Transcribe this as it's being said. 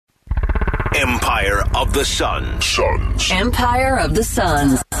Empire of the Suns. Empire of the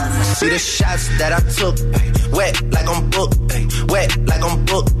Suns. See the shots that I took, wet like I'm booked, wet like I'm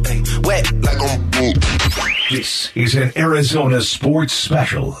booked, wet like I'm booked. This is an Arizona sports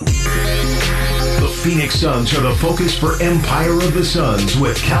special. The Phoenix Suns are the focus for Empire of the Suns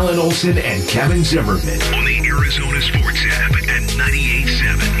with Callan Olson and Kevin Zimmerman. On the Arizona Sports app at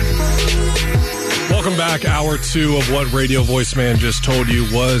 98.7. Welcome back. Hour 2 of what Radio Voice Man just told you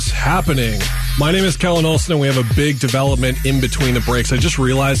was happening. My name is Callan Olson, and we have a big development in between the breaks. I just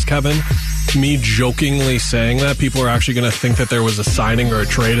realized, Kevin, me jokingly saying that, people are actually going to think that there was a signing or a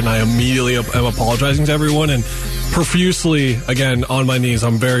trade, and I immediately am apologizing to everyone and profusely, again, on my knees.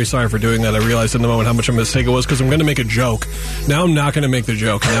 I'm very sorry for doing that. I realized in the moment how much of a mistake it was because I'm going to make a joke. Now I'm not going to make the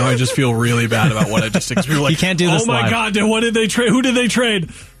joke. Now I just feel really bad about what I just experienced. Like, you can't do this my live. God, what did they trade? Who did they trade?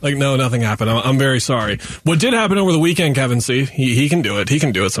 Like, no, nothing happened. I'm very sorry. What did happen over the weekend, Kevin, see, he can do it. He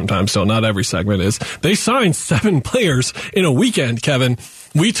can do it sometimes, so not every segment is. They signed 7 players in a weekend, Kevin.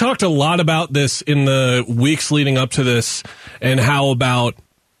 We talked a lot about this in the weeks leading up to this and how about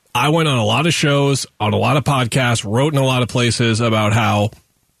I went on a lot of shows, on a lot of podcasts, wrote in a lot of places about how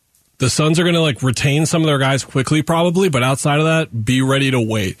the Suns are going to retain some of their guys quickly probably, but outside of that, be ready to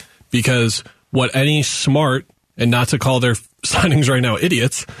wait because what any smart, and not to call their signings right now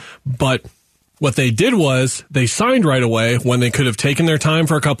idiots, but what they did was they signed right away when they could have taken their time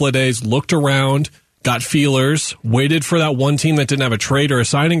for a couple of days, looked around, got feelers, waited for that one team that didn't have a trade or a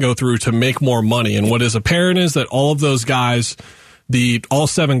signing go through to make more money. And what is apparent is that all of those guys, all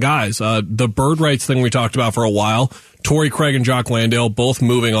 7 guys, the bird rights thing we talked about for a while, Torrey Craig and Jock Landale both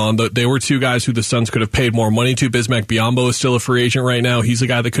moving on. They were 2 guys who the Suns could have paid more money to. Bismack Biyombo is still a free agent right now. He's a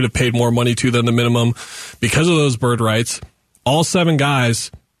guy that could have paid more money to than the minimum because of those bird rights. All 7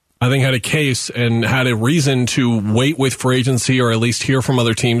 guys, I think, had a case and had a reason to wait with free agency or at least hear from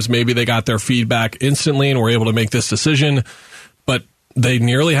other teams. Maybe they got their feedback instantly and were able to make this decision. But they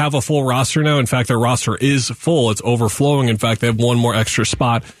nearly have a full roster now. In fact, their roster is full. It's overflowing. In fact, they have one more extra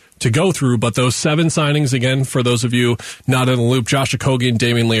spot to go through. But those 7 signings, again, for those of you not in the loop, Josh Okogie and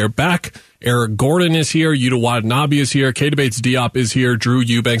Damian Lee are back. Eric Gordon is here. Yuta Watanabe is here. Keita Bates-Diop is here. Drew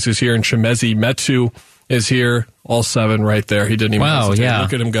Eubanks is here. And Chimezie Metu is here. All 7 right there. He didn't even hesitate. Yeah.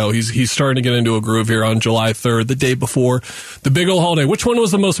 Look at him go. He's starting to get into a groove here on July 3rd, the day before the big old holiday. Which one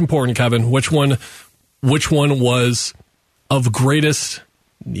was the most important, Kevin? Which one was of greatest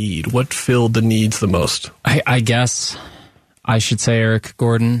need? What filled the needs the most? I guess I should say Eric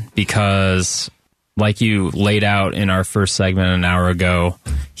Gordon because, like you laid out in our first segment an hour ago,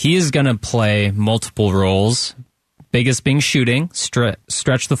 he is going to play multiple roles, biggest being shooting,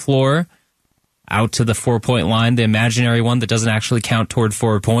 stretch the floor, out to the 4-point line, the imaginary one that doesn't actually count toward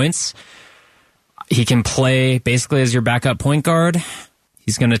 4 points. He can play basically as your backup point guard.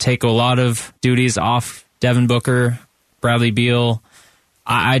 He's going to take a lot of duties off Devin Booker, Bradley Beal.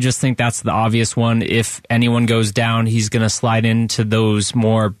 I just think that's the obvious one. If anyone goes down, he's going to slide into those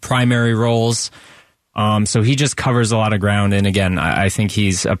more primary roles. So he just covers a lot of ground. And again, I think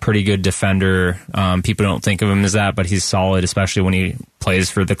he's a pretty good defender. People don't think of him as that, but he's solid, especially when he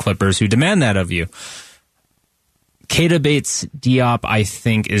plays for the Clippers, who demand that of you. Keita Bates-Diop, I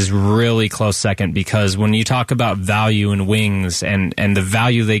think, is really close second because when you talk about value in wings and the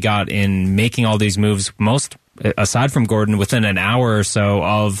value they got in making all these moves, most aside from Gordon, within an hour or so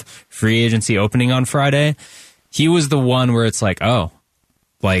of free agency opening on Friday, he was the one where it's like,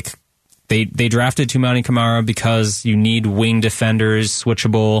 they drafted Toumani Camara because you need wing defenders,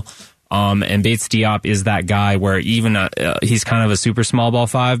 switchable, and Bates-Diop is that guy where even he's kind of a super small ball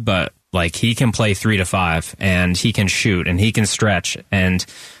 5, but he can play 3 to 5 and he can shoot and he can stretch, and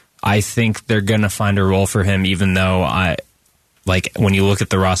I think they're gonna find a role for him. Even though when you look at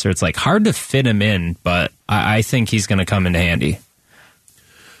the roster, it's hard to fit him in, but I think he's gonna come into handy.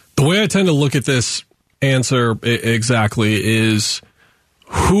 The way I tend to look at this answer exactly is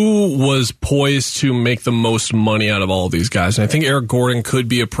who was poised to make the most money out of all of these guys. And I think Eric Gordon could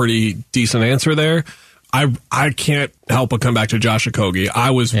be a pretty decent answer there. I can't help but come back to Josh Okogie.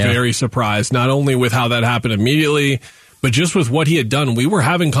 I was very surprised, not only with how that happened immediately, but just with what he had done. We were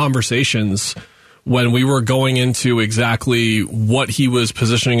having conversations when we were going into exactly what he was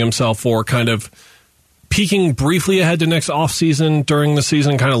positioning himself for, kind of peeking briefly ahead to next offseason during the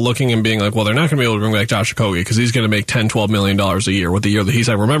season, kind of looking and being like, well, they're not going to be able to bring back Josh Okogie because he's going to make $10-12 million a year with the year that he's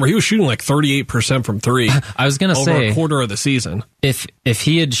at. Remember, he was shooting 38% from 3 I was going to say, over a quarter of the season. If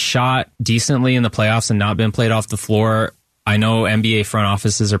he had shot decently in the playoffs and not been played off the floor, I know NBA front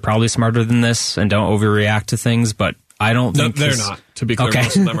offices are probably smarter than this and don't overreact to things, but I don't think they're not. To be clear,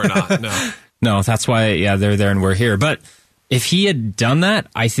 most of them are not. No. No, that's why, they're there and we're here. But if he had done that,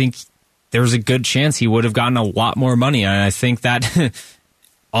 I think there was a good chance he would have gotten a lot more money. And I think that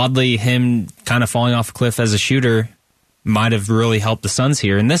oddly, him kind of falling off a cliff as a shooter might have really helped the Suns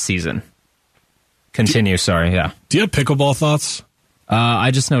here in this season. Continue, sorry, yeah. Do you have pickleball thoughts?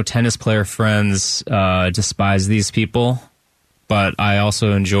 I just know tennis player friends despise these people, but I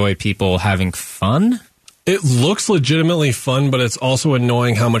also enjoy people having fun. It looks legitimately fun, but it's also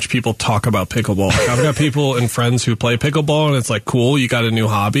annoying how much people talk about pickleball. Like, I've got people and friends who play pickleball, and it's like, cool, you got a new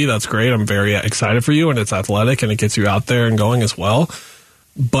hobby. That's great. I'm very excited for you, and it's athletic, and it gets you out there and going as well.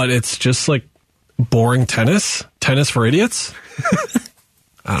 But it's just like boring tennis for idiots.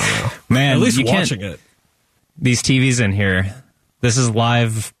 I don't know. Man, at least you watching it. These TVs in here. This is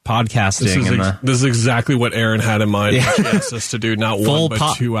live podcasting. This is exactly what Aaron had in mind. Yeah. She asked us to do not full 1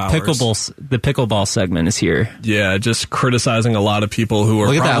 but 2 hours. The pickleball segment is here. Yeah, just criticizing a lot of people who are.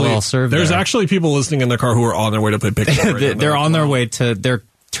 Look at that little serve. There's there. actually people listening in their car who are on their way to play pickleball. They're on their way to. They're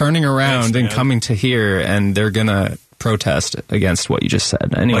turning around and coming to here, and they're gonna protest against what you just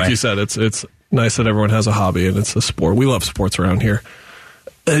said. Anyway, like you said, it's nice that everyone has a hobby and it's a sport. We love sports around here.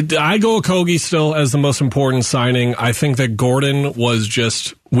 I go Okogie still as the most important signing. I think that Gordon was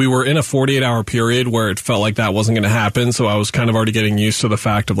just, we were in a 48-hour period where it felt like that wasn't going to happen, so I was kind of already getting used to the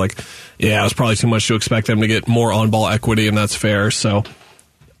fact of like, yeah, it was probably too much to expect them to get more on-ball equity, and that's fair. So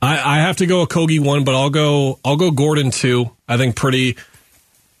I have to go Okogie 1, but I'll go Gordon 2. I think pretty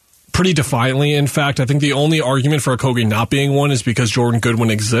defiantly. In fact, I think the only argument for Okogie not being 1 is because Jordan Goodwin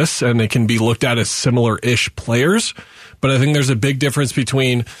exists, and they can be looked at as similar-ish players. But I think there's a big difference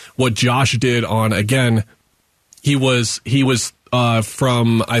between what Josh did on, again, he was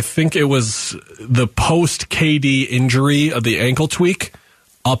from, I think it was the post-KD injury of the ankle tweak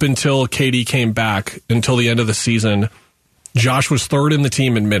up until KD came back until the end of the season. Josh was 3rd in the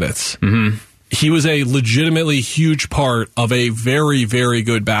team in minutes. Mm-hmm. He was a legitimately huge part of a very, very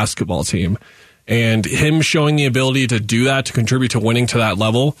good basketball team. And him showing the ability to do that, to contribute to winning to that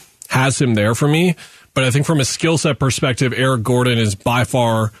level, has him there for me. But I think from a skill set perspective, Eric Gordon is by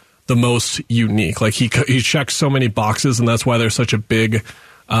far the most unique. Like he checks so many boxes, and that's why there's such a big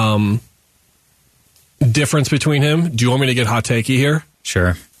difference between him. Do you want me to get hot takey here?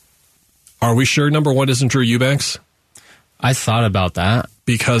 Sure. Are we sure number 1 isn't Drew Eubanks? I thought about that.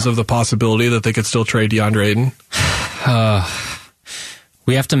 Because of the possibility that they could still trade DeAndre Ayton?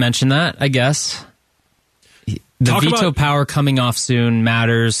 We have to mention that, I guess. The veto power coming off soon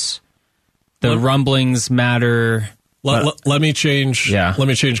matters. The rumblings matter. Let me change. Yeah. Let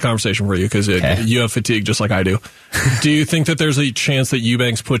me change conversation for you because you have fatigue just like I do. Do you think that there's a chance that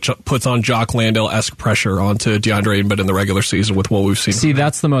Eubanks puts on Jock Landale-esque pressure onto DeAndre Ayton, but in the regular season with what we've seen? See,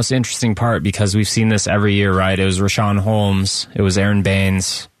 that's the most interesting part because we've seen this every year, right? It was Rashawn Holmes. It was Aaron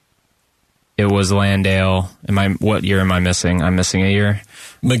Baines. It was Landale. What year am I missing? I'm missing a year.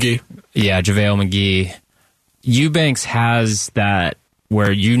 McGee. Yeah, JaVale McGee. Eubanks has that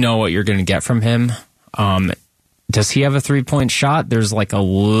where you know what you're going to get from him. Does he have a 3-point shot? There's like a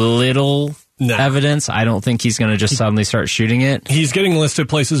little evidence. I don't think he's going to just suddenly start shooting it. He's getting listed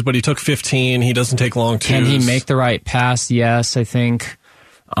places, but he took 15. He doesn't take long twos. Can he make the right pass? Yes, I think.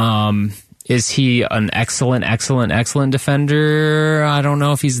 Is he an excellent defender? I don't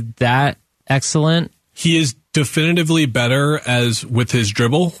know if he's that excellent. He is definitively better as with his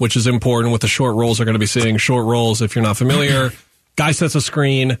dribble, which is important with the short rolls. They're going to be seeing short rolls. If you're not familiar, guy sets a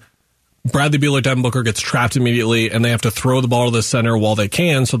screen. Bradley Beal or Devin Booker gets trapped immediately, and they have to throw the ball to the center while they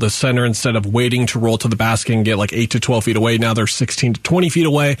can. So the center, instead of waiting to roll to the basket and get like 8 to 12 feet away, now they're 16 to 20 feet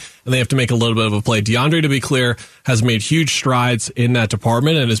away, and they have to make a little bit of a play. DeAndre, to be clear, has made huge strides in that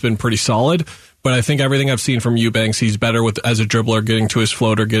department and has been pretty solid. But I think everything I've seen from Eubanks, he's better with as a dribbler, getting to his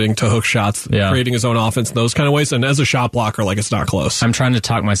floater, getting to hook shots, creating his own offense in those kind of ways. And as a shot blocker, like it's not close. I'm trying to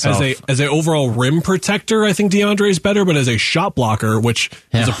talk myself. As a overall rim protector, I think DeAndre is better. But as a shot blocker, which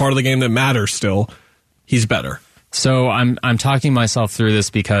is a part of the game that matters still, he's better. So I'm talking myself through this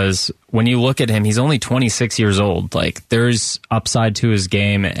because when you look at him, he's only 26 years old. Like there's upside to his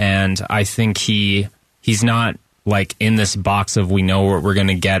game, and I think he's not like in this box of we know what we're going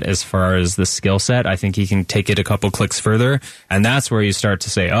to get as far as the skill set. I think he can take it a couple clicks further, and that's where you start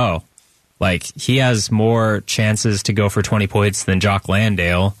to say, oh, like he has more chances to go for 20 points than Jock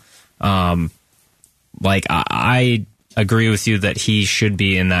Landale. Like I agree with you that he should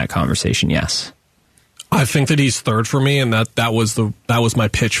be in that conversation. Yes. I think that he's third for me, and that was my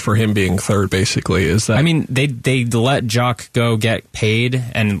pitch for him being third. Basically, is that I mean they let Jock go get paid,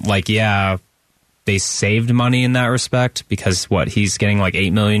 and like they saved money in that respect because he's getting like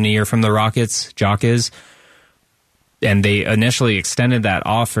 $8 million a year from the Rockets. Jock is, and they initially extended that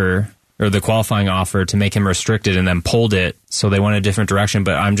offer or the qualifying offer to make him restricted and then pulled it, so they went a different direction.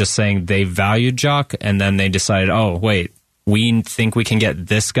 But I'm just saying they valued Jock, and then they decided, oh, wait, we think we can get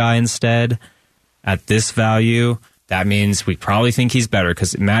this guy instead at this value. That means we probably think he's better,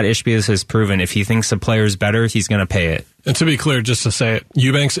 because Matt Ishbia has proven if he thinks a player is better, he's going to pay it. And to be clear, just to say it,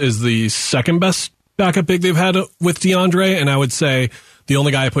 Eubanks is the second best backup big they've had with DeAndre, and I would say the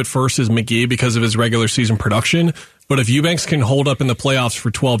only guy I put first is McGee because of his regular season production. But if Eubanks can hold up in the playoffs for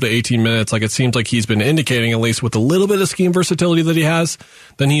 12 to 18 minutes, like it seems like he's been indicating, at least with a little bit of scheme versatility that he has,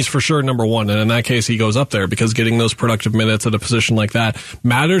 then he's for sure number one. And in that case, he goes up there because getting those productive minutes at a position like that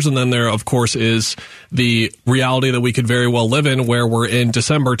matters. And then there, of course, is the reality that we could very well live in, where we're in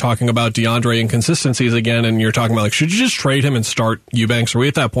December talking about DeAndre inconsistencies again. And you're talking about, like, should you just trade him and start Eubanks? Are we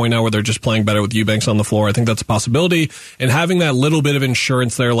at that point now where they're just playing better with Eubanks on the floor? I think that's a possibility. And having that little bit of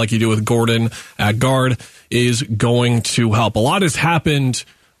insurance there, like you do with Gordon at guard, is going to help. A lot has happened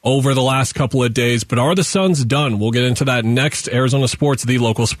over the last couple of days, but are the Suns done? We'll get into that next. Arizona Sports, the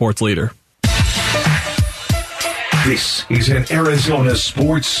local sports leader. This is an Arizona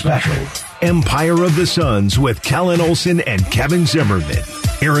Sports Special. Empire of the Suns with Callan Olson and Kevin Zimmerman.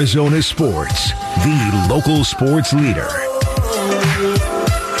 Arizona Sports, the local sports leader.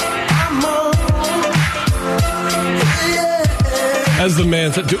 As the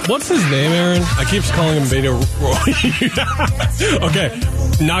man said, what's his name, Aaron? I keep calling him Beto Roy. Okay,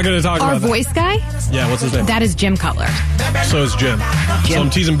 not going to talk Our about that. voice guy? Yeah, what's his name? That is Jim Cutler. So is Jim. So I'm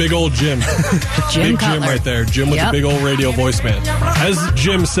teasing big old Jim. Jim Big Cutler. Jim right there. Jim with the big old radio voice man. As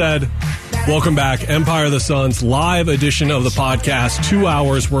Jim said, welcome back. Empire of the Suns, live edition of the podcast. 2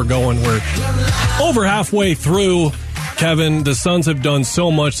 hours we're going. We're over halfway through. Kevin, the Suns have done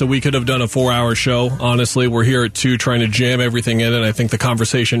so much that we could have done a 4-hour show. Honestly, we're here at 2 trying to jam everything in, and I think the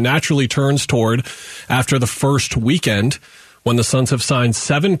conversation naturally turns toward after the first weekend when the Suns have signed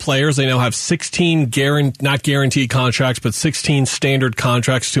 7 players. They now have 16 not guaranteed contracts, but 16 standard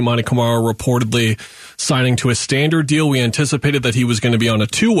contracts. Toumani Camara reportedly signing to a standard deal. We anticipated that he was going to be on a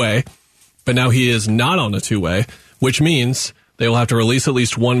 2-way, but now he is not on a 2-way, which means they will have to release at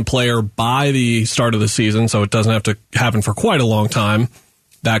least one player by the start of the season, so it doesn't have to happen for quite a long time.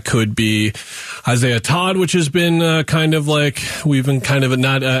 That could be Isaiah Todd, which has been kind of like, we've been kind of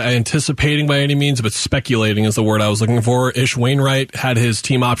not anticipating by any means, but speculating is the word I was looking for. Ish Wainwright had his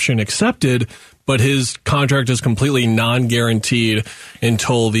team option accepted, but his contract is completely non-guaranteed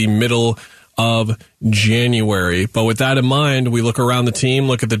until the middle of January. But with that in mind, we look around the team,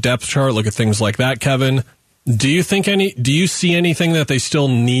 look at the depth chart, look at things like that, Kevin. Do you see anything that they still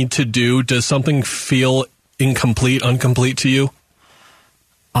need to do? Does something feel incomplete to you?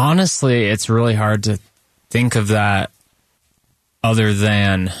 Honestly, it's really hard to think of that other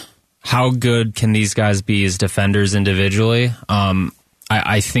than how good can these guys be as defenders individually.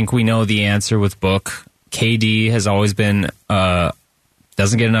 I think we know the answer with Book. KD has always been,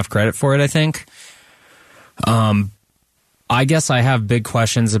 doesn't get enough credit for it, I think. I guess I have big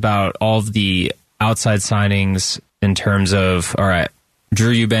questions about all of the outside signings in terms of, all right, Drew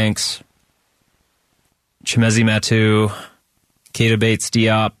Eubanks, Chimezie Metu, Keita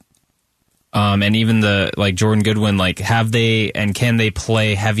Bates-Diop, and even Jordan Goodwin, have they and can they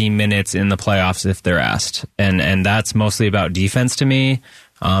play heavy minutes in the playoffs if they're asked? And that's mostly about defense to me.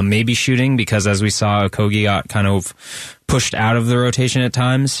 Maybe shooting, because as we saw, Okogie got kind of pushed out of the rotation at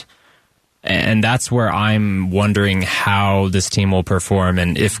times. And that's where I'm wondering how this team will perform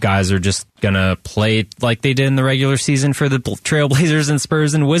and if guys are just going to play like they did in the regular season for the Trailblazers and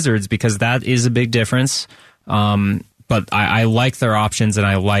Spurs and Wizards, because that is a big difference. But I like their options, and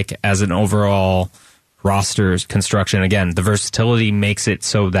I like as an overall roster construction. Again, the versatility makes it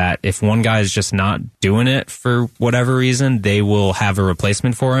so that if one guy is just not doing it for whatever reason, they will have a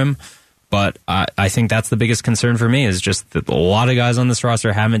replacement for him. But I think that's the biggest concern for me, is just that a lot of guys on this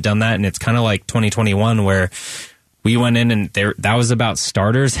roster haven't done that. And it's kind of like 2021 where we went in and that was about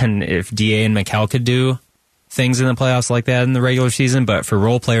starters. And if DA and Mikal could do things in the playoffs like that in the regular season, but for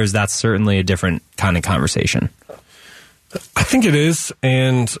role players, that's certainly a different kind of conversation. I think it is.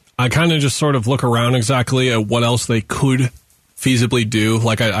 And I kind of just sort of look around exactly at what else they could feasibly do.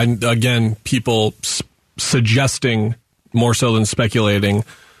 Like, again, people suggesting more so than speculating.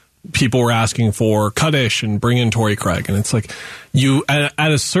 People were asking for cut Ish and bring in Torrey Craig. And it's like,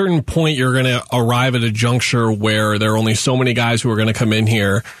 at a certain point, you're going to arrive at a juncture where there are only so many guys who are going to come in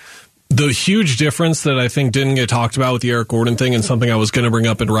here. The huge difference that I think didn't get talked about with the Eric Gordon thing, and something I was going to bring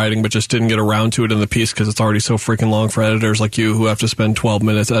up in writing, but just didn't get around to it in the piece because it's already so freaking long for editors like you who have to spend 12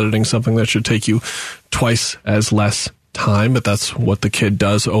 minutes editing something that should take you twice as less time, but that's what the kid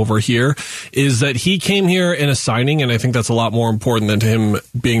does over here, is that he came here in a signing, and I think that's a lot more important than to him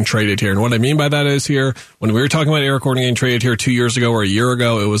being traded here. And what I mean by that is here, when we were talking about Eric Gordon getting traded here 2 years ago or a year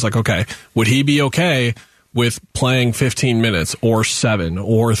ago, it was like, okay, would he be okay with playing 15 minutes or 7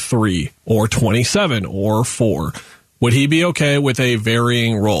 or 3 or 27 or 4? Would he be okay with a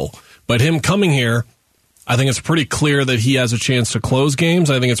varying role? But him coming here, I think it's pretty clear that he has a chance to close games.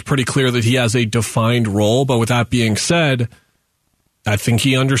 I think it's pretty clear that he has a defined role. But with that being said, I think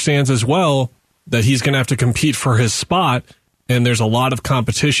he understands as well that he's going to have to compete for his spot. And there's a lot of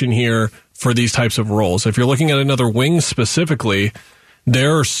competition here for these types of roles. If you're looking at another wing specifically,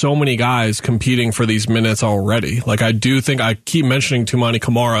 there are so many guys competing for these minutes already. Like, I do think, I keep mentioning Toumani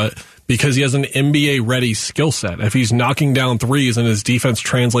Camara because he has an NBA-ready skill set. If he's knocking down threes and his defense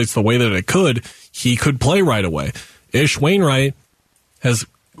translates the way that it could, he could play right away. Ish Wainwright has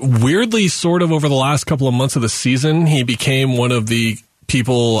weirdly, sort of over the last couple of months of the season, he became one of the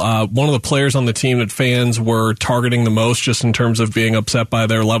people, one of the players on the team that fans were targeting the most just in terms of being upset by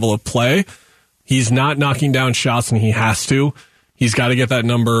their level of play. He's not knocking down shots, and he has to. He's got to get that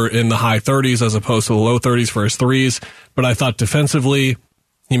number in the high 30s as opposed to the low 30s for his threes. But I thought defensively,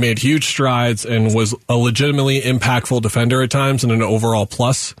 he made huge strides and was a legitimately impactful defender at times and an overall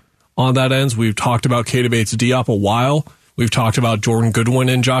plus on that end. We've talked about Keita Bates-Diop a while. We've talked about Jordan Goodwin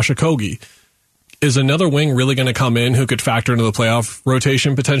and Josh Okogie. Is another wing really going to come in who could factor into the playoff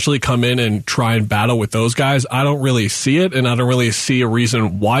rotation, potentially come in and try and battle with those guys? I don't really see it, and I don't really see a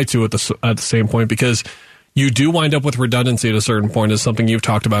reason why to at the same point, because you do wind up with redundancy at a certain point, is something you've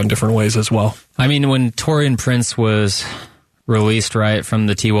talked about in different ways as well. I mean, when Taurean Prince was released, right, from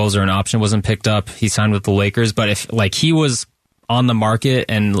the T-Wolves, or an option wasn't picked up, he signed with the Lakers. But if, like, he was on the market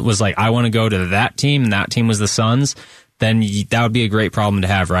and was like, I want to go to that team, and that team was the Suns, then that would be a great problem to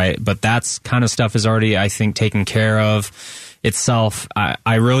have, right? But that's kind of stuff is already, I think, taken care of itself.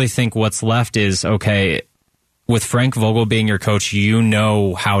 I really think what's left is, okay, with Frank Vogel being your coach, you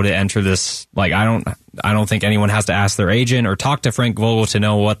know how to enter this. Like, I don't think anyone has to ask their agent or talk to Frank Vogel to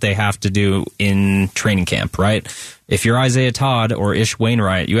know what they have to do in training camp, right? If you're Isaiah Todd or Ish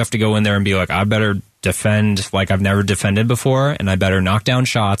Wainwright, you have to go in there and be like, I better defend like I've never defended before, and I better knock down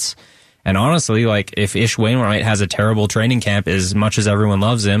shots. And honestly, like, if Ish Wainwright has a terrible training camp, as much as everyone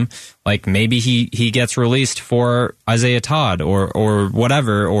loves him, like, maybe he gets released for Isaiah Todd or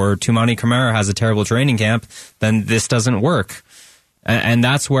whatever, or Toumani Camara has a terrible training camp, then this doesn't work. And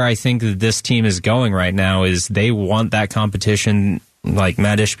that's where I think that this team is going right now, is they want that competition. Like,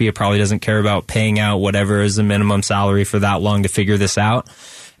 Matt Ishbia probably doesn't care about paying out whatever is the minimum salary for that long to figure this out.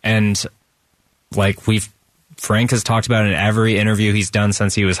 And, like, Frank has talked about in every interview he's done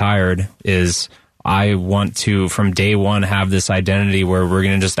since he was hired, is I want to, from day one, have this identity where we're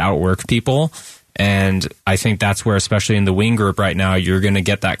going to just outwork people. And I think that's where, especially in the wing group right now, you're going to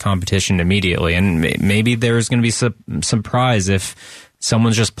get that competition immediately. And maybe there's going to be some surprise if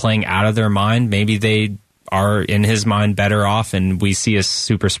someone's just playing out of their mind. Maybe they are, in his mind, better off and we see a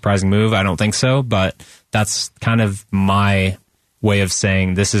super surprising move. I don't think so, but that's kind of my way of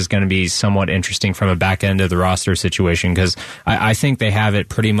saying this is going to be somewhat interesting from a back end of the roster situation, because I think they have it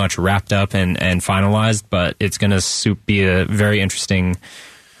pretty much wrapped up and finalized, but it's going to be a very interesting,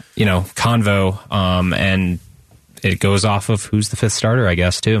 convo, and it goes off of who's the fifth starter, I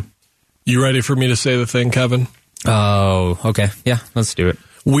guess, too. You ready for me to say the thing, Kevin? Oh, okay. Yeah, let's do it.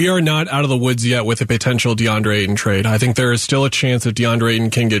 We are not out of the woods yet with a potential DeAndre Ayton trade. I think there is still a chance that DeAndre Ayton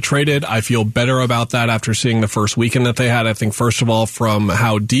can get traded. I feel better about that after seeing the first weekend that they had. I think, first of all, from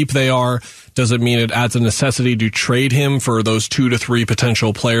how deep they are, does it mean it adds a necessity to trade him for those 2 to 3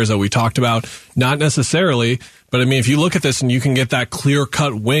 potential players that we talked about? Not necessarily. But, I mean, if you look at this and you can get that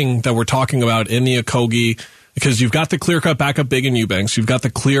clear-cut wing that we're talking about in the Okogie, because you've got the clear-cut backup big in Eubanks, you've got the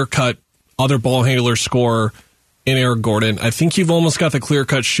clear-cut other ball handler scorer in Eric Gordon. I think you've almost got the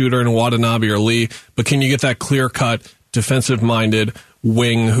clear-cut shooter in Watanabe or Lee, but can you get that clear-cut defensive-minded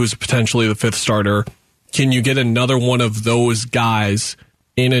wing who's potentially the fifth starter? Can you get another one of those guys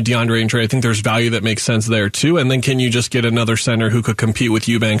in a DeAndre Ayton trade? I think there's value that makes sense there too. And then can you just get another center who could compete with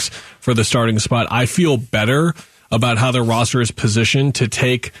Eubanks for the starting spot? I feel better about how their roster is positioned to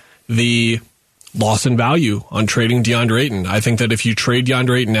take the loss in value on trading DeAndre Ayton. I think that if you trade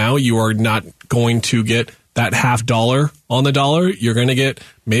DeAndre Ayton now, you are not going to get that $50 on the dollar. You're going to get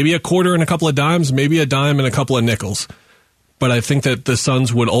maybe a quarter and a couple of dimes, maybe a dime and a couple of nickels. But I think that the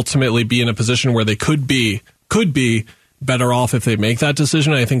Suns would ultimately be in a position where they could be better off if they make that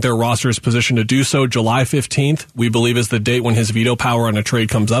decision. I think their roster is positioned to do so. July 15th, we believe, is the date when his veto power on a trade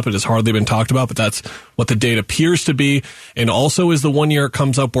comes up. It has hardly been talked about, but that's what the date appears to be. And also is the 1 year it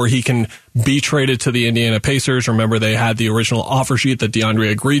comes up where he can be traded to the Indiana Pacers. Remember, they had the original offer sheet that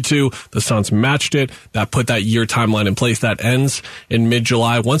DeAndre agreed to. The Suns matched it. That put that year timeline in place. That ends in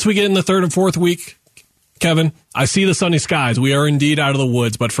mid-July. Once we get in the third and fourth week, Kevin, I see the sunny skies. We are indeed out of the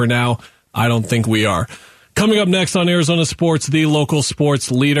woods, but for now, I don't think we are. Coming up next on Arizona Sports, the local sports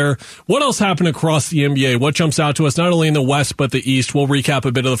leader. What else happened across the NBA? What jumps out to us, not only in the West, but the East? We'll recap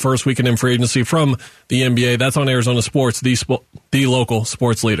a bit of the first weekend in free agency from the NBA. That's on Arizona Sports, the local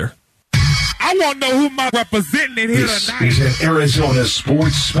sports leader. I want to know who my representing here This tonight. is an Arizona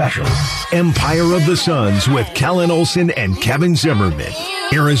Sports Special. Empire of the Suns with Callan Olson and Kevin Zimmerman.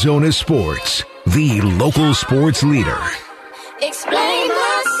 Arizona Sports, the local sports leader. Explain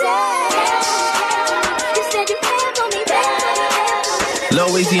myself. You said you can't hold me back.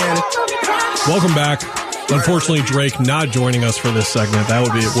 Louisiana. Welcome back. Unfortunately, Drake not joining us for this segment.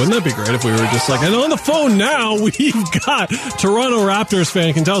 Wouldn't that be great if we were just like, and on the phone now, we've got Toronto Raptors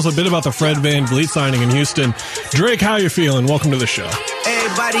fan. Can tell us a bit about the Fred VanVleet signing in Houston. Drake, how you feeling? Welcome to the show.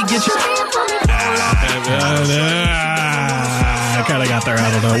 Everybody get your... I kind of got there.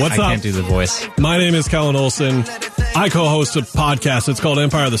 I don't know. What's up? I can't do the voice. My name is Callan Olson. I co-host a podcast. It's called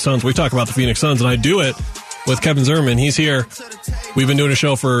Empire of the Suns. We talk about the Phoenix Suns, and I do it with Kevin Zimmerman. He's here. We've been doing a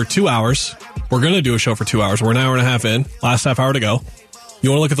show for 2 hours. We're going to do a show for 2 hours. We're an hour and a half in. Last half hour to go. You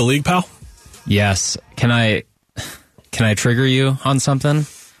want to look at the league, pal? Yes. Can I trigger you on something?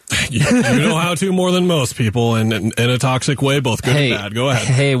 You know how to more than most people, and in a toxic way, both good and bad. Go ahead.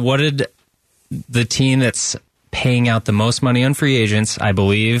 Hey, what did the team that's paying out the most money on free agents, I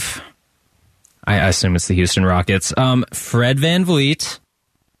believe, I assume it's the Houston Rockets, Fred VanVleet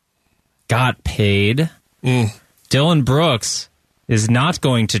got paid. Dylan Brooks is not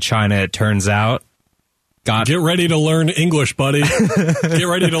going to China, it turns out. Get ready to learn English, buddy. Get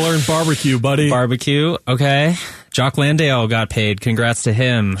ready to learn barbecue, buddy. Barbecue, okay. Jock Landale got paid. Congrats to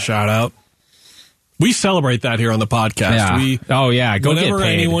him. Shout out. We celebrate that here on the podcast. Yeah. Go get whenever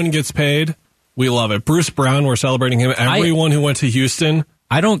paid. anyone gets paid, we love it. Bruce Brown, we're celebrating him. Everyone who went to Houston,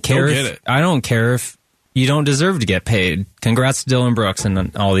 I don't care. Go get it. I don't care if you don't deserve to get paid. Congrats to Dylan Brooks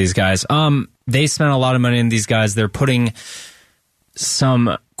and all these guys. They spent a lot of money on these guys. They're putting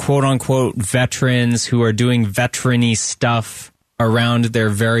some quote-unquote veterans who are doing veteran-y stuff around their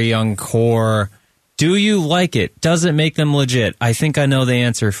very young core. Do you like it? Does it make them legit? I think I know the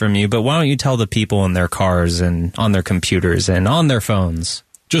answer from you, but why don't you tell the people in their cars and on their computers and on their phones?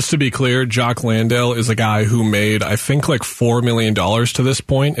 just to be clear, Jock Landale is a guy who made, I think, like $4 million to this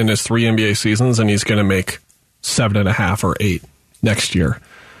point in his 3 NBA seasons, and he's going to make 7.5 or 8 next year.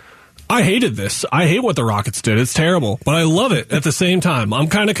 I hated this. I hate what the Rockets did. It's terrible, but I love it at the same time. I'm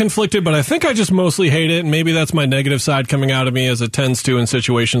kind of conflicted, but I think I just mostly hate it, and maybe that's my negative side coming out of me as it tends to in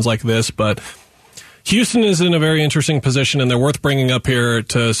situations like this, but Houston is in a very interesting position, and they're worth bringing up here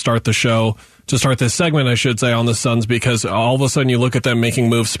to start the show, to start this segment, I should say, on the Suns, because all of a sudden you look at them making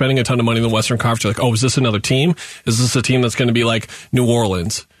moves, spending a ton of money in the Western Conference, you're like, oh, is this another team? Is this a team that's going to be like New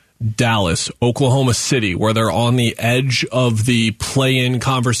Orleans, Dallas, Oklahoma City, where they're on the edge of the play-in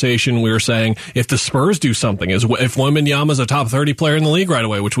conversation? We were saying if the Spurs do something, if Wembanyama is a top 30 player in the league right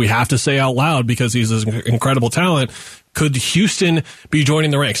away, which we have to say out loud because he's an incredible talent, could Houston be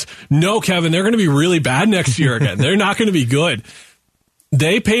joining the ranks? No, Kevin, they're going to be really bad next year again. They're not going to be good.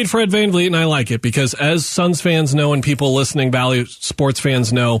 They paid Fred VanVleet, and I like it because as Suns fans know and people listening, Valley sports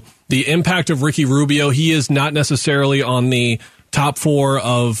fans know, the impact of Ricky Rubio, he is not necessarily on the top 4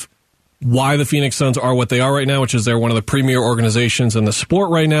 of why the Phoenix Suns are what they are right now, which is they're one of the premier organizations in the sport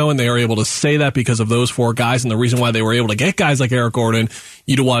right now, and they are able to say that because of those 4 guys, and the reason why they were able to get guys like Eric Gordon,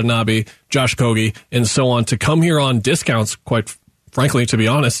 Yuta Watanabe, Josh Okogie, and so on to come here on discounts, quite frankly, to be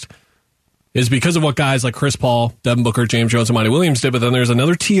honest, is because of what guys like Chris Paul, Devin Booker, James Jones, and Monty Williams did, but then there's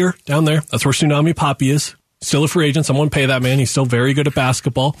another tier down there. That's where Tsunami Papi is. Still a free agent. Someone pay that man. He's still very good at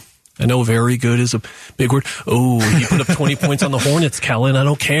basketball. I know very good is a big word. Oh, he put up 20 points on the Hornets, Kellen. I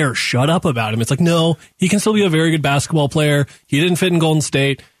don't care. Shut up about him. It's like, no, he can still be a very good basketball player. He didn't fit in Golden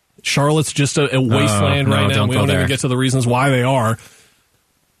State. Charlotte's just a wasteland right now. We don't even get to the reasons why they are.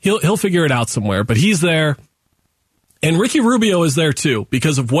 He'll figure it out somewhere, but he's there. And Ricky Rubio is there too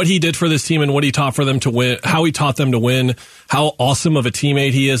because of what he did for this team and what he taught for them to win, how he taught them to win, how awesome of a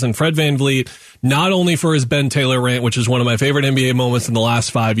teammate he is. And Fred VanVleet, not only for his Ben Taylor rant, which is one of my favorite NBA moments in the last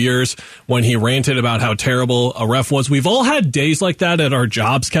 5 years, when he ranted about how terrible a ref was. We've all had days like that at our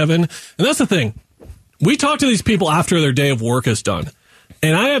jobs, Kevin. And that's the thing. We talk to these people after their day of work is done.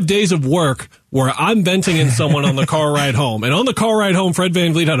 And I have days of work where I'm venting in someone on the car ride home. And on the car ride home, Fred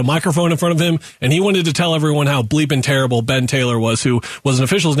VanVleet had a microphone in front of him, and he wanted to tell everyone how bleeping terrible Ben Taylor was, who was an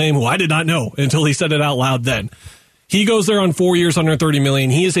official's name who I did not know until he said it out loud then. He goes there on 4 years, under $30 million.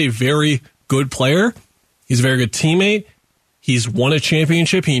 He is a very good player. He's a very good teammate. He's won a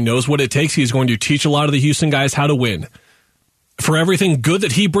championship. He knows what it takes. He's going to teach a lot of the Houston guys how to win. For everything good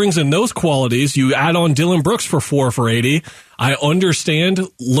that he brings in those qualities, you add on Dylan Brooks for 4 for $80. I understand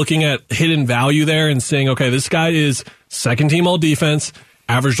looking at hidden value there and saying, okay, this guy is second team all defense,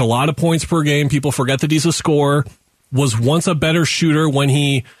 averaged a lot of points per game. People forget that he's a scorer, was once a better shooter when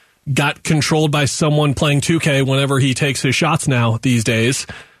he got controlled by someone playing 2K whenever he takes his shots now these days.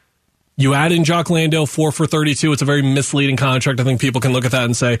 You add in Jock Landale, 4 for $32. It's a very misleading contract. I think people can look at that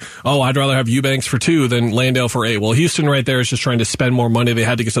and say, oh, I'd rather have Eubanks for 2 than Landale for 8. Well, Houston right there is just trying to spend more money. They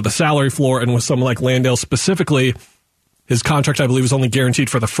had to get to the salary floor. And with someone like Landale specifically, his contract, I believe, is only guaranteed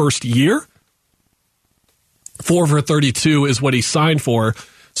for the first year. 4 for $32 is what he signed for.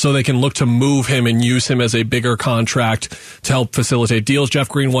 So they can look to move him and use him as a bigger contract to help facilitate deals. Jeff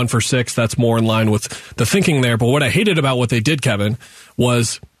Green, 1 for 6. That's more in line with the thinking there. But what I hated about what they did, Kevin,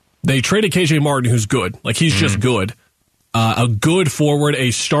 was they traded KJ Martin, who's good. Like, he's just good. A good forward, a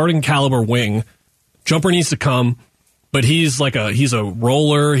starting caliber wing. Jumper needs to come, but he's a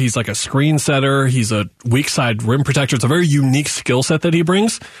roller. He's like a screen setter. He's a weak side rim protector. It's a very unique skill set that he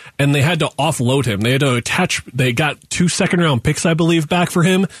brings, and they had to offload him. They had to they got 2 second-round picks, I believe, back for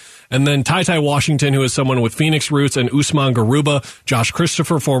him. And then Ty Washington, who is someone with Phoenix roots, and Usman Garuba, Josh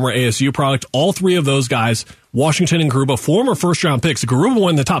Christopher, former ASU product. All 3 of those guys, Washington and Garuba, former first-round picks. Garuba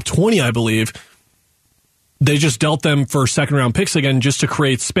won the top 20, I believe. They just dealt them for second-round picks again just to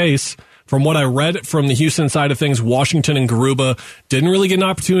create space. From what I read from the Houston side of things, Washington and Garuba didn't really get an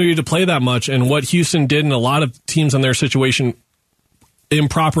opportunity to play that much. And what Houston did, and a lot of teams in their situation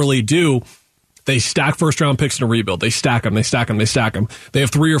improperly do, they stack first-round picks in a rebuild. They stack them, they stack them, they stack them. They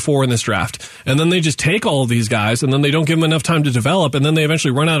have 3 or 4 in this draft. And then they just take all of these guys, and then they don't give them enough time to develop, and then they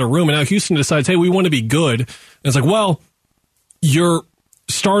eventually run out of room. And now Houston decides, hey, we want to be good. And it's like, well, you're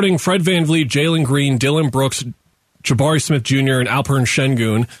starting Fred VanVleet, Jalen Green, Dylan Brooks, Jabari Smith Jr., and Alperen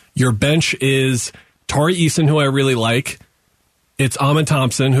Şengün. Your bench is Tari Eason, who I really like. It's Amen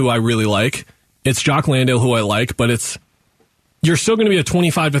Thompson, who I really like. It's Jock Landale, who I like, but you're still going to be a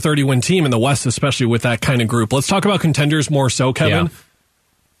 25 to 30 win team in the West, especially with that kind of group. Let's talk about contenders more so, Kevin.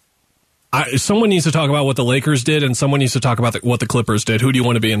 Yeah. Someone needs to talk about what the Lakers did, and someone needs to talk about what the Clippers did. Who do you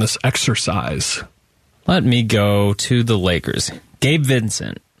want to be in this exercise? Let me go to the Lakers. Gabe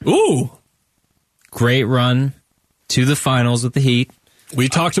Vincent. Ooh. Great run to the finals with the Heat. We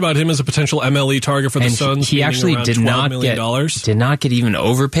talked about him as a potential MLE target for the Suns. He actually did not get even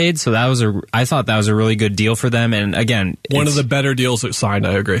overpaid, so I thought that was a really good deal for them. And again, one of the better deals that signed.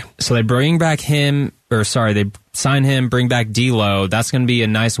 I agree. So they they sign him, bring back D'Lo. That's going to be a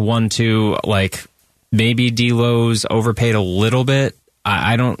nice 1-2. Like, maybe D'Lo's overpaid a little bit.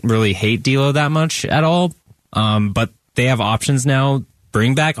 I don't really hate D'Lo that much at all, but they have options now.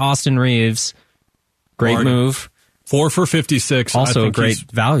 Bring back Austin Reeves. Great move. 4 for 56. Also a great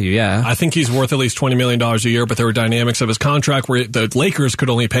value, yeah. I think he's worth at least $20 million a year, but there were dynamics of his contract where the Lakers could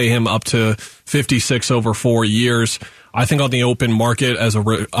only pay him up to 56 over 4 years. I think on the open market as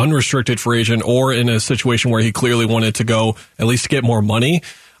a unrestricted free agent, or in a situation where he clearly wanted to go at least get more money,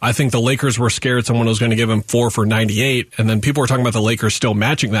 I think the Lakers were scared someone was going to give him 4 for 98, and then people were talking about the Lakers still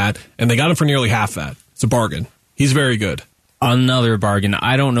matching that, and they got him for nearly half that. It's a bargain. He's very good. Another bargain.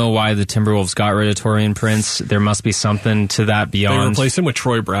 I don't know why the Timberwolves got rid of Taurean Prince. There must be something to that beyond. They replaced him with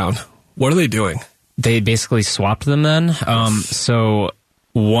Troy Brown. What are they doing? They basically swapped them then. So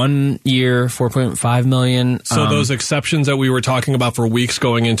 1 year, $4.5 million. So those exceptions that we were talking about for weeks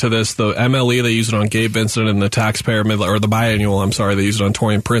going into this, the MLE, they use it on Gabe Vincent, and the taxpayer or the biannual, I'm sorry, they use it on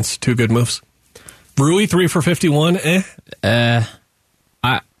Taurean Prince. 2 good moves. Rui, 3 for 51.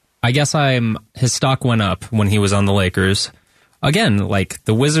 I guess his stock went up when he was on the Lakers. Again, like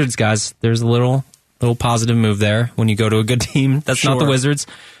the Wizards guys, there's a little positive move there when you go to a good team. That's not the Wizards.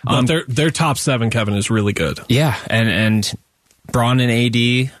 But their top 7, Kevin, is really good. Yeah, and Braun and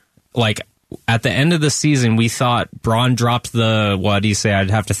AD, like at the end of the season, we thought Braun dropped what do you say?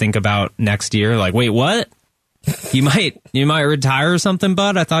 I'd have to think about next year. Like, wait, what? You might retire or something,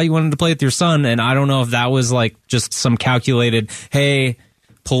 bud? I thought you wanted to play with your son, and I don't know if that was like just some calculated, hey,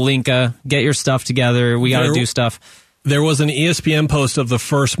 Pelinka, get your stuff together. We got to do stuff. There was an ESPN post of the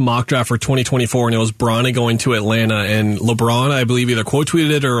first mock draft for 2024, and it was Bronny going to Atlanta, and LeBron, I believe, either quote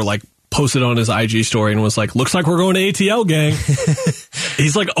tweeted it or like posted on his IG story and was like, looks like we're going to ATL, gang.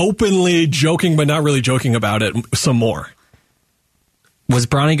 He's like openly joking, but not really joking about it some more. Was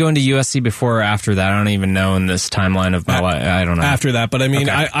Bronny going to USC before or after that? I don't even know in this timeline of my life. I don't know. After that, but I mean,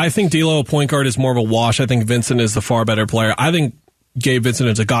 Okay. I think D'Lo point guard is more of a wash. I think Vincent is the far better player. I think Gabe Vincent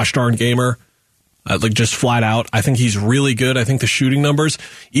is a gosh darn gamer. Like just flat out. I think he's really good. I think the shooting numbers,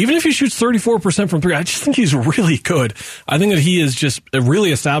 even if he shoots 34% from three, I just think he's really good. I think that he is just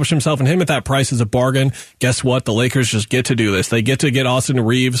really established himself, and him at that price is a bargain. Guess what? The Lakers just get to do this. They get to get Austin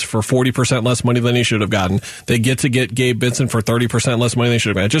Reeves for 40% less money than he should have gotten. They get to get Gabe Vincent for 30% less money than they should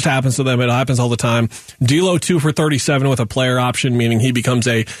have gotten. It just happens to them. It happens all the time. D'Lo 2 for 37 with a player option, meaning he becomes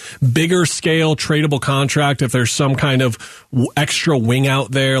a bigger scale tradable contract if there's some kind of extra wing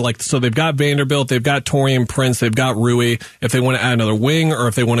out there. Like, so they've got Vanderbilt, they've got Taurean Prince, they've got Rui. If they want to add another wing, or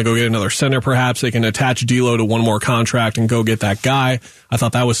if they want to go get another center, perhaps they can attach D'Lo to one more contract and go get that guy. I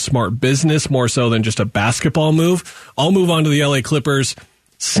thought that was smart business, more so than just a basketball move. I'll move on to the LA Clippers.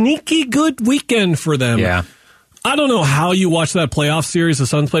 Sneaky good weekend for them. Yeah. I don't know how you watch that playoff series. The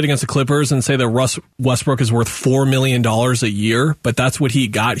Suns played against the Clippers and say that Russ Westbrook is worth $4 million a year, but that's what he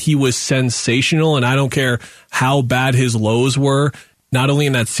got. He was sensational, and I don't care how bad his lows were, not only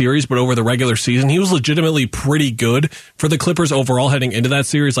in that series, but over the regular season. He was legitimately pretty good for the Clippers overall heading into that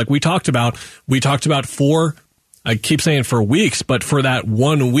series. Like we talked about for, I keep saying for weeks, but for that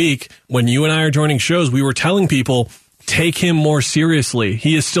 1 week when you and I are joining shows, we were telling people, take him more seriously.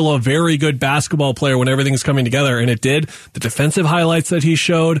 He is still a very good basketball player when everything's coming together, and it did. The defensive highlights that he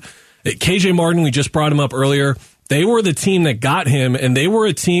showed. KJ Martin, we just brought him up earlier. They were the team that got him, and they were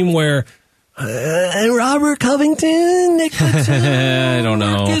a team where Robert Covington, Nick Batum, I don't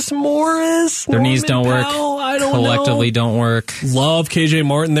know. Marcus Morris, Their knees don't work. I don't Collectively know. don't work. Love KJ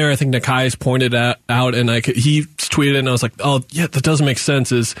Martin there. I think Nakai's pointed out, and he tweeted it, and I was like, oh, yeah, that doesn't make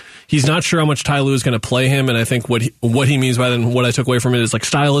sense. Is he's not sure how much Ty Lue is going to play him, and I think what he means by that and what I took away from it is like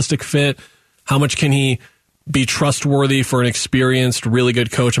stylistic fit. How much can he be trustworthy for an experienced, really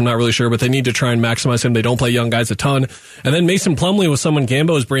good coach? I'm not really sure, but they need to try and maximize him. They don't play young guys a ton. And then Mason Plumlee was someone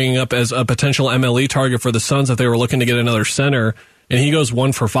Gambo was bringing up as a potential MLE target for the Suns if they were looking to get another center. And he goes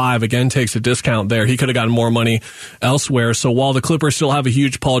 1 for 5, again, takes a discount there. He could have gotten more money elsewhere. So while the Clippers still have a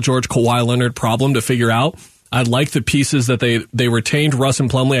huge Paul George, Kawhi Leonard problem to figure out, I like the pieces that they retained Russ and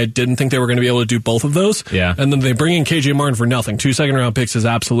Plumlee. I didn't think they were going to be able to do both of those. Yeah. And then they bring in KJ Martin for nothing. 2 second-round picks is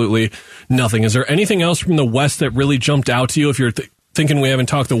absolutely nothing. Is there anything else from the West that really jumped out to you if you're thinking we haven't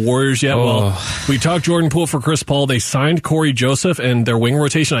talked the Warriors yet? Oh. Well, we talked Jordan Poole for Chris Paul. They signed Corey Joseph, and their wing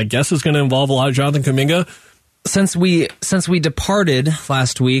rotation, I guess, is going to involve a lot of Jonathan Kuminga. Since we departed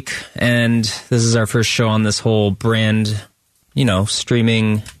last week, and this is our first show on this whole brand,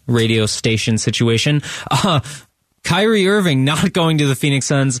 streaming radio station situation, Kyrie Irving not going to the Phoenix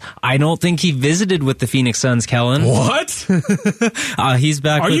Suns. I don't think he visited with the Phoenix Suns, Kellen. What? He's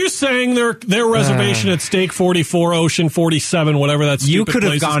back. Are you saying their reservation at Stake 44, Ocean 47, whatever that stupid You could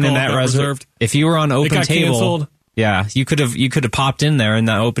have place is gone in called, that got reserved if you were on open got table. canceled? Yeah, you could have popped in there, and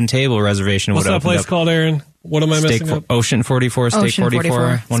that open table reservation What's would have that place called, Aaron? What am I messing up? Ocean 44, Steak Ocean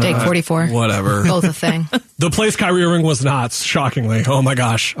 44. Steak 44. Whatever. Both a thing. The place Kyrie Irving was not, shockingly. Oh my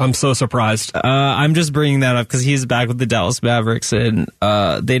gosh, I'm so surprised. I'm just bringing that up because he's back with the Dallas Mavericks, and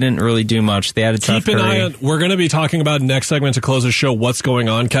they didn't really do much. They had a tough Keep an eye on. We're going to be talking about next segment to close the show. What's going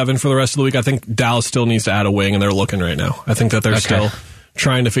on, Kevin, for the rest of the week? I think Dallas still needs to add a wing, and they're looking right now. I think that they're still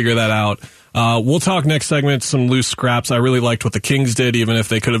trying to figure that out. We'll talk next segment, some loose scraps. I really liked what the Kings did, even if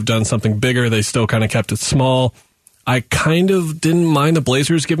they could have done something bigger. They still kind of kept it small. I kind of didn't mind the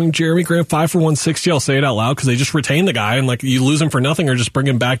Blazers giving Jeremy Grant 5 for 160. I'll say it out loud because they just retain the guy, and like you lose him for nothing or just bring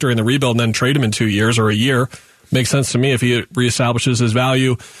him back during the rebuild and then trade him in 2 years or a year. Makes sense to me if he reestablishes his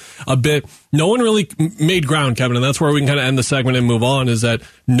value a bit. No one really made ground, Kevin, and that's where we can kind of end the segment and move on, is that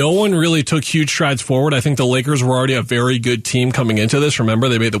no one really took huge strides forward. I think the Lakers were already a very good team coming into this. Remember,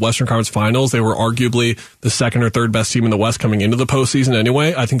 they made the Western Conference Finals. They were arguably the second or third best team in the West coming into the postseason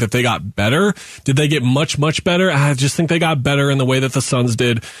anyway. I think that they got better. Did they get much, much better? I just think they got better in the way that the Suns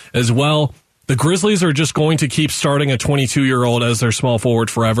did as well. The Grizzlies are just going to keep starting a 22-year-old as their small forward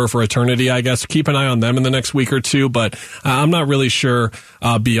forever, for eternity, I guess. Keep an eye on them in the next week or two, but I'm not really sure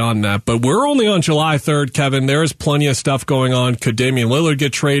beyond that. But we're only on July 3rd, Kevin. There's plenty of stuff going on. Could Damian Lillard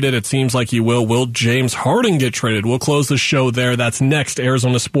get traded? It seems like he will. Will James Harden get traded? We'll close the show there. That's next.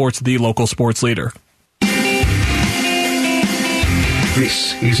 Arizona Sports, the local sports leader.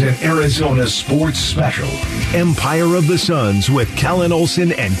 This is an Arizona Sports Special. Empire of the Suns with Callan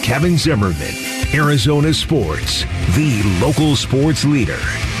Olson and Kevin Zimmerman. Arizona Sports, the local sports leader.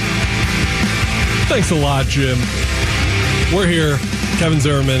 Thanks a lot, Jim. We're here. Kevin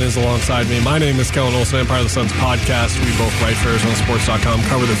Zimmerman is alongside me. My name is Kellen Olson, Empire of the Suns podcast. We both write for ArizonaSports.com,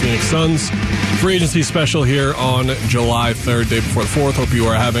 cover the Phoenix Suns. Free agency special here on July 3rd, day before the 4th. Hope you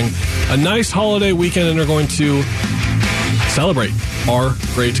are having a nice holiday weekend and are going to celebrate our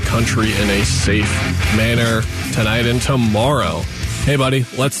great country in a safe manner tonight and tomorrow. Hey, buddy,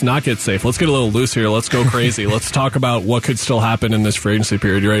 let's not get safe. Let's get a little loose here. Let's go crazy. Let's talk about what could still happen in this free agency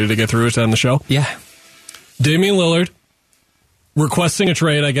period. You ready to get through it to end the show? Yeah. Damian Lillard requesting a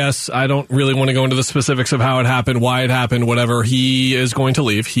trade, I guess. I don't really want to go into the specifics of how it happened, why it happened, whatever. He is going to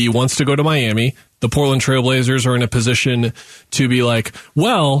leave. He wants to go to Miami. The Portland Trailblazers are in a position to be like,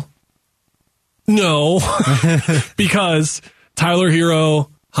 well, no, because Tyler Hero,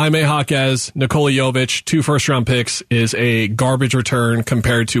 Jaime Jaquez, Nikola Jovic, 2 first-round picks is a garbage return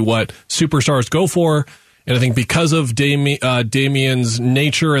compared to what superstars go for. And I think because of Damian's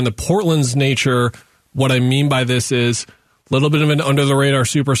nature and the Portland's nature, what I mean by this is a little bit of an under-the-radar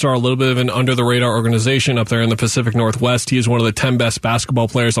superstar, a little bit of an under-the-radar organization up there in the Pacific Northwest. He is one of the 10 best basketball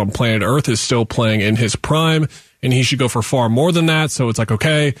players on planet Earth, is still playing in his prime, and he should go for far more than that. So it's like,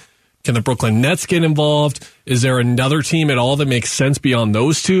 okay, can the Brooklyn Nets get involved? Is there another team at all that makes sense beyond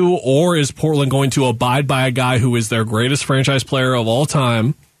those two? Or is Portland going to abide by a guy who is their greatest franchise player of all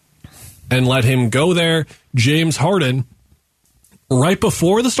time and let him go there? James Harden, right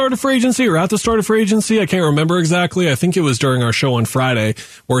before the start of free agency or at the start of free agency, I can't remember exactly. I think it was during our show on Friday,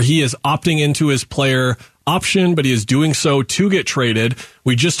 where he is opting into his player option, but he is doing so to get traded.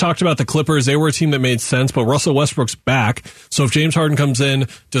 We just talked about the Clippers. They were a team that made sense, but Russell Westbrook's back. So if James Harden comes in,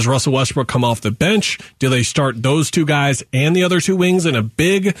 does Russell Westbrook come off the bench? Do they start those two guys and the other two wings in a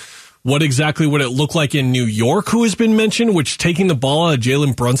big? What exactly would it look like in New York, who has been mentioned, which taking the ball out of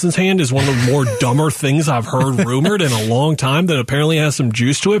Jalen Brunson's hand is one of the more dumber things I've heard rumored in a long time that apparently has some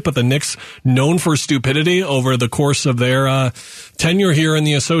juice to it. But the Knicks, known for stupidity over the course of their tenure here in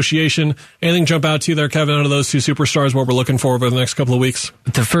the association. Anything jump out to you there, Kevin, out of those two superstars, what we're looking for over the next couple of weeks?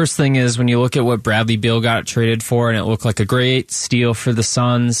 The first thing is when you look at what Bradley Beal got traded for, and it looked like a great steal for the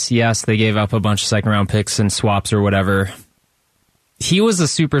Suns. Yes, they gave up a bunch of second-round picks and swaps or whatever. He was a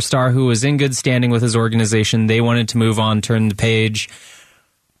superstar who was in good standing with his organization. They wanted to move on, turn the page,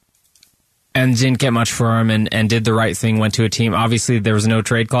 and didn't get much for him and did the right thing, went to a team. Obviously, there was no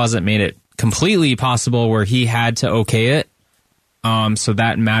trade clause that made it completely possible where he had to okay it. So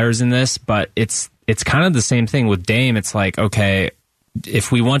that matters in this, but it's kind of the same thing with Dame. It's like, okay,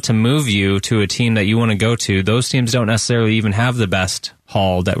 if we want to move you to a team that you want to go to, those teams don't necessarily even have the best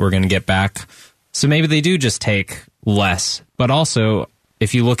haul that we're going to get back. So maybe they do just take less. But also,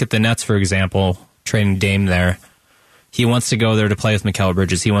 if you look at the Nets, for example, trading Dame there, he wants to go there to play with Mikal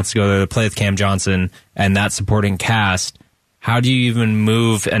Bridges. He wants to go there to play with Cam Johnson and that supporting cast. How do you even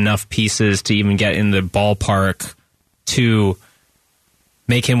move enough pieces to even get in the ballpark to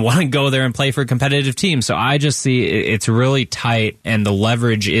make him want to go there and play for a competitive team? So I just see it's really tight, and the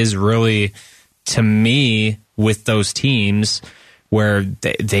leverage is really, to me, with those teams where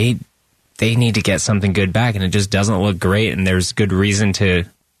they need to get something good back, and it just doesn't look great, and there's good reason to,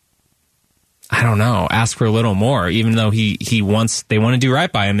 I don't know, ask for a little more, even though they want to do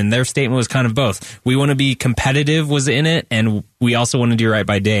right by him, and their statement was kind of both. We want to be competitive was in it, and we also want to do right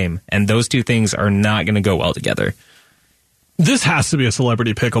by Dame, and those two things are not going to go well together. This has to be a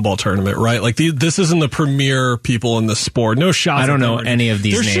celebrity pickleball tournament, right? Like this isn't the premier people in the sport. No shots. I don't know any of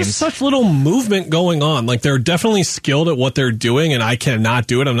these names. There's just such little movement going on. Like they're definitely skilled at what they're doing, and I cannot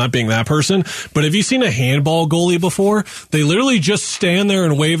do it. I'm not being that person. But have you seen a handball goalie before? They literally just stand there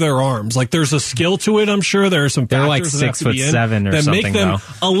and wave their arms. Like there's a skill to it. I'm sure there are some. They're like 6'7" or that something. Make them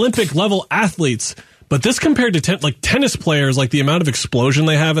Olympic level athletes. But this compared to tennis players, like the amount of explosion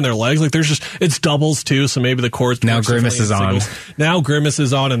they have in their legs, like it's doubles too. So maybe the court's now Grimace is on. Now Grimace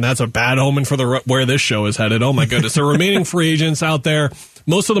is on, and that's a bad omen for where this show is headed. Oh my goodness! So remaining free agents out there.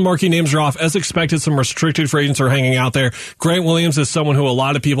 Most of the marquee names are off. As expected, some restricted free agents are hanging out there. Grant Williams is someone who a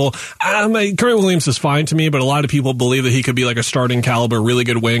lot of people... Grant Williams is fine to me, but a lot of people believe that he could be like a starting caliber, really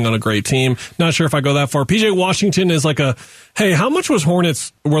good wing on a great team. Not sure if I go that far. PJ Washington is like a, hey, how much were the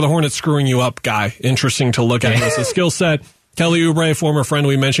Hornets screwing you up guy? Interesting to look at. It's a skill set. Kelly Oubre, former friend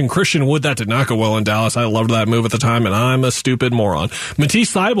we mentioned. Christian Wood, that did not go well in Dallas. I loved that move at the time, and I'm a stupid moron.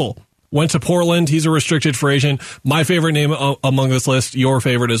 Matisse Thybulle went to Portland. He's a restricted free agent. My favorite name among this list, your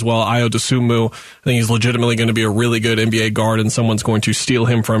favorite as well, Ayo Dosunmu. I think he's legitimately going to be a really good NBA guard, and someone's going to steal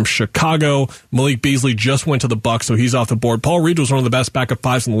him from Chicago. Malik Beasley just went to the Bucks, so he's off the board. Paul Reed was one of the best backup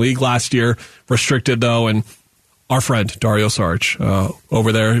fives in the league last year, restricted though, and our friend Dario Saric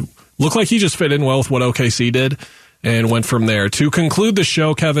over there looked like he just fit in well with what OKC did. and went from there. To conclude the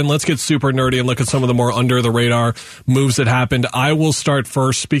show, Kevin, let's get super nerdy and look at some of the more under-the-radar moves that happened. I will start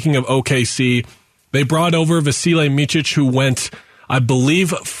first. Speaking of OKC, they brought over Vasilij Micic, who went, I believe,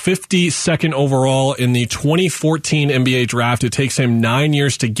 52nd overall in the 2014 NBA draft. It takes him 9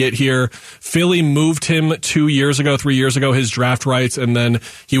 years to get here. Philly moved him 3 years ago, his draft rights, and then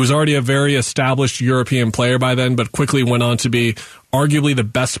he was already a very established European player by then, but quickly went on to be arguably the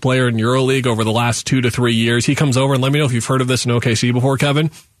best player in EuroLeague over the last 2 to 3 years. He comes over, and let me know if you've heard of this in OKC before,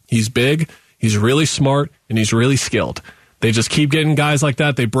 Kevin. He's big, he's really smart, and he's really skilled. They just keep getting guys like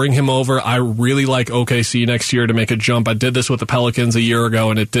that. They bring him over. I really like OKC next year to make a jump. I did this with the Pelicans a year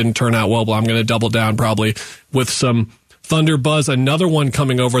ago, and it didn't turn out well, but I'm going to double down probably with some Thunder buzz. Another one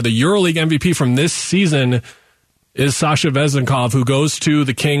coming over, the EuroLeague MVP from this season is Sasha Vezenkov, who goes to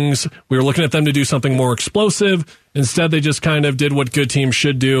the Kings. We were looking at them to do something more explosive. Instead, they just kind of did what good teams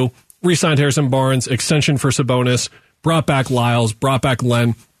should do. Re-signed Harrison Barnes, extension for Sabonis, brought back Lyles, brought back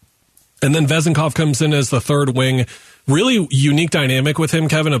Len. And then Vezenkov comes in as the third wing. Really unique dynamic with him,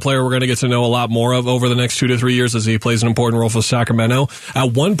 Kevin, a player we're going to get to know a lot more of over the next 2 to 3 years as he plays an important role for Sacramento.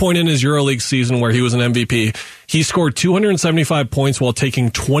 At one point in his EuroLeague season where he was an MVP, he scored 275 points while taking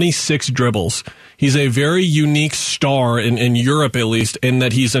 26 dribbles. He's a very unique star in Europe, at least, in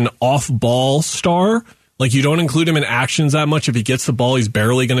that he's an off-ball star. Like, you don't include him in actions that much. If he gets the ball, he's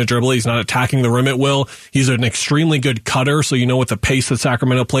barely going to dribble. He's not attacking the rim at will. He's an extremely good cutter, so you know what the pace that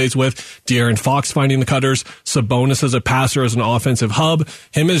Sacramento plays with. De'Aaron Fox finding the cutters. Sabonis as a passer, as an offensive hub.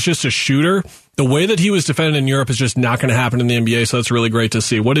 Him as just a shooter. The way that he was defended in Europe is just not going to happen in the NBA, so that's really great to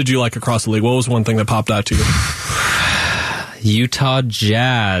see. What did you like across the league? What was one thing that popped out to you? Utah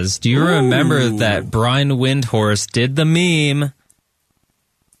Jazz. Do you remember that Brian Windhorst did the meme?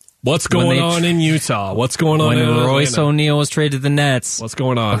 What's going on in Utah? What's going on in Atlanta? When Royce O'Neal was traded to the Nets. What's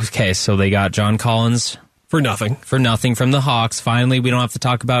going on? Okay, so they got John Collins. For nothing from the Hawks. Finally, we don't have to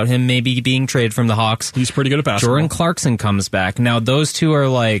talk about him maybe being traded from the Hawks. He's pretty good at basketball. Jordan Clarkson comes back. Now, those two are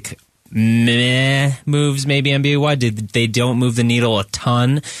like meh moves maybe NBA-wide. They don't move the needle a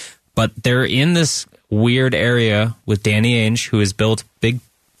ton, but they're in this weird area with Danny Ainge, who has built big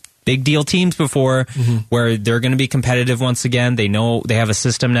deal teams before, where they're going to be competitive once again. They know they have a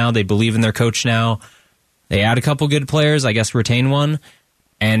system now. They believe in their coach now. They add a couple good players, I guess retain one,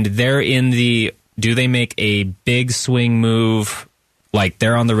 and they're in the, do they make a big swing move? Like,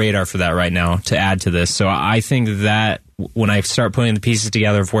 they're on the radar for that right now to add to this. So I think that when I start putting the pieces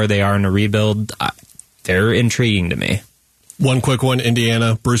together of where they are in a rebuild, they're intriguing to me. One quick one,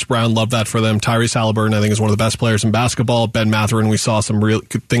 Indiana. Bruce Brown, loved that for them. Tyrese Halliburton, I think, is one of the best players in basketball. Ben Mathurin, we saw some real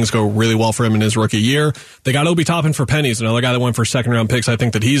things go really well for him in his rookie year. They got Obi Toppin for pennies, another guy that went for second-round picks. I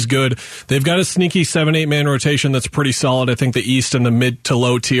think that he's good. They've got a sneaky 7-8 man rotation that's pretty solid. I think the East and the mid to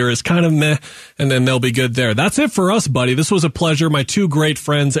low tier is kind of meh, and then they'll be good there. That's it for us, buddy. This was a pleasure. My two great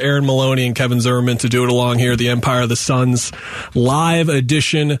friends, Aaron Maloney and Kevin Zimmerman, to do it along here, the Empire of the Suns live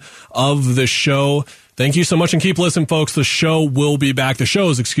edition of the show. Thank you so much, and keep listening, folks. The shows, will be back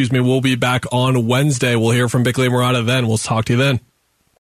on Wednesday. We'll hear from Bickley and Murata then. We'll talk to you then.